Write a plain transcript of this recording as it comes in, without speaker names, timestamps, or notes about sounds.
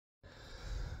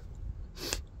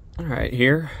All right,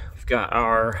 here we've got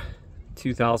our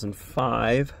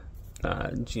 2005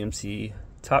 GMC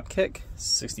Topkick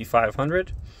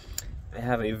 6500. They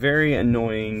have a very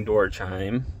annoying door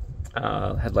chime,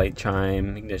 headlight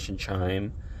chime, ignition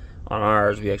chime. On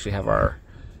ours, we actually have our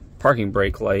parking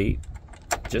brake light.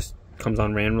 Just comes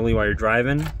on randomly while you're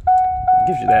driving.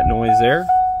 Gives you that noise there.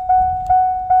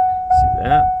 See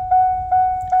that?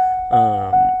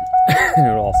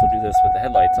 It'll also do this with the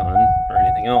headlights on or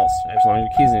anything else, as long as your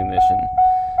key's in ignition.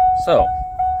 So,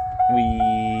 we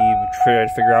tried to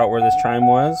figure out where this chime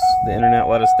was. The internet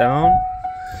let us down.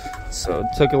 So,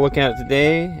 took a look at it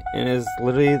today, and it is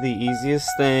literally the easiest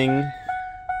thing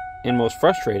and most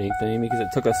frustrating thing because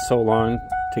it took us so long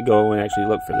to go and actually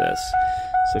look for this.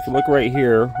 So, if you look right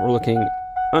here, we're looking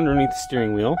underneath the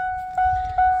steering wheel.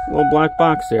 A little black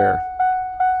box there.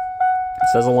 It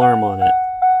says alarm on it.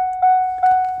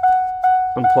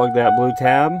 Unplug that blue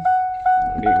tab.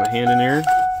 Get my hand in there.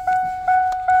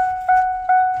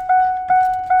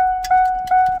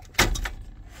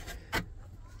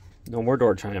 No more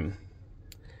door chime.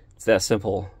 It's that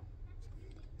simple.